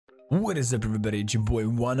What is up, everybody? It's your boy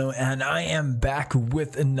Wano, and I am back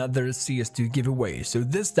with another CS2 giveaway. So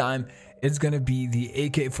this time it's gonna be the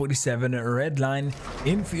AK-47 Redline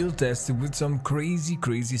in field test with some crazy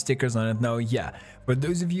stickers on it. Now, yeah, for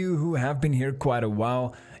those of you who have been here quite a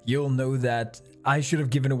while, you'll know that I should have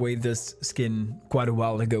given away this skin quite a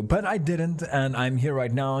while ago, but I didn't, and I'm here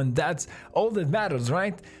right now, and that's all that matters,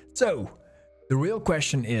 right? So the real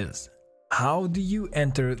question is, how do you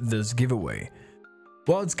enter this giveaway?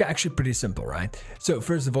 Well, it's actually pretty simple, right? So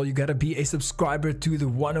first of all, you gotta be a subscriber to the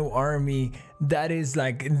Wano Army. That is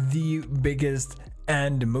like the biggest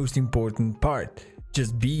and most important part.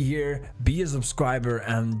 Just be here, be a subscriber,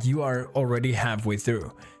 and you are already halfway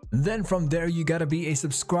through. Then from there, you gotta be a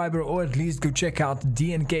subscriber, or at least go check out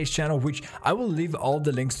DNK's channel, which I will leave all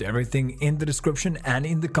the links to everything in the description and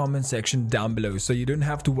in the comment section down below, so you don't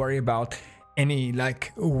have to worry about any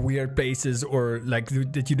like weird places or like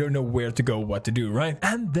that you don't know where to go, what to do, right?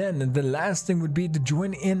 And then the last thing would be to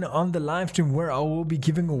join in on the live stream where I will be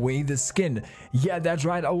giving away the skin. Yeah, that's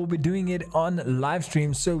right, I will be doing it on live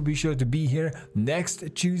stream, so be sure to be here next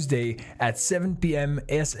Tuesday at 7 p.m.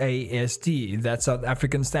 SAST. That's South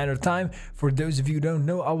African Standard Time. For those of you who don't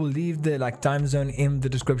know, I will leave the time zone in the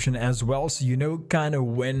description as well, so you know kind of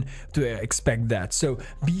when to expect that. So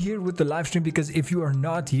be here with the live stream, because if you are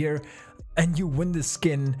not here and you win the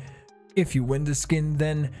skin, if you win the skin,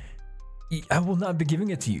 then I will not be giving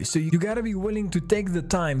it to you. So you gotta be willing to take the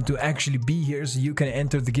time to actually be here so you can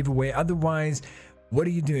enter the giveaway. Otherwise, what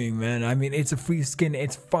are you doing, man? I mean, it's a free skin.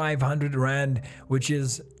 It's 500 Rand, which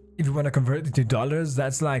is, if you want to convert it to dollars,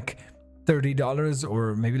 that's like $30,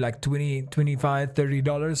 or maybe like $20, $25,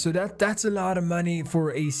 $30. So that's a lot of money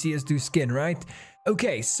for a CS2 skin, right?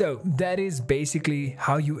 Okay, so that is basically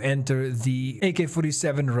how you enter the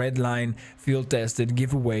AK-47 Redline field tested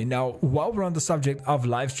giveaway. Now, while we're on the subject of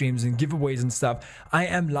live streams and giveaways and stuff, I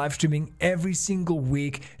am live streaming every single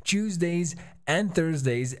week, Tuesdays and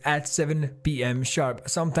Thursdays at 7 p.m. sharp.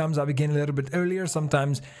 Sometimes I begin a little bit earlier,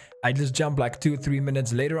 sometimes I just jump like 2 or 3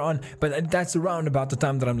 minutes later on, but that's around about the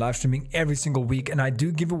time that I'm live streaming every single week, and I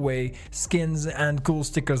do give away skins and cool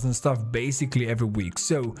stickers and stuff basically every week.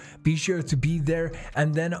 So be sure to be there.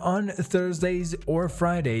 And then on Thursdays or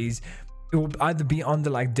Fridays, it will either be on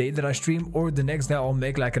the day that I stream, or the next day I'll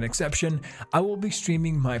make like an exception. I will be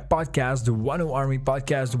streaming my podcast, the Wano Army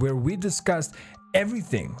podcast, where we discuss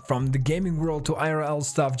everything from the gaming world to IRL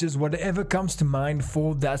stuff, just whatever comes to mind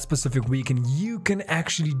for that specific week, and you can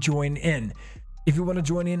actually join in. If you want to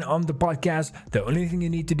join in on the podcast, the only thing you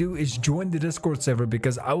need to do is join the Discord server,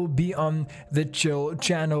 because I will be on the chill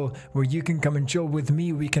channel where you can come and chill with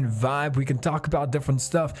me. We can vibe, we can talk about different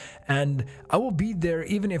stuff, and I will be there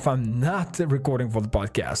even if I'm not recording for the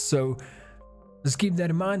podcast. So just keep that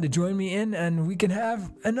in mind to join me in, and we can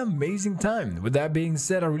have an amazing time. With that being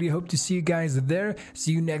said, I really hope to see you guys there.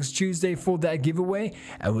 See you next Tuesday for that giveaway.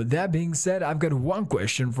 And with that being said, I've got one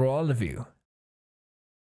question for all of you.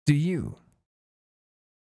 Do you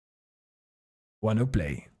want to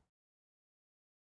play?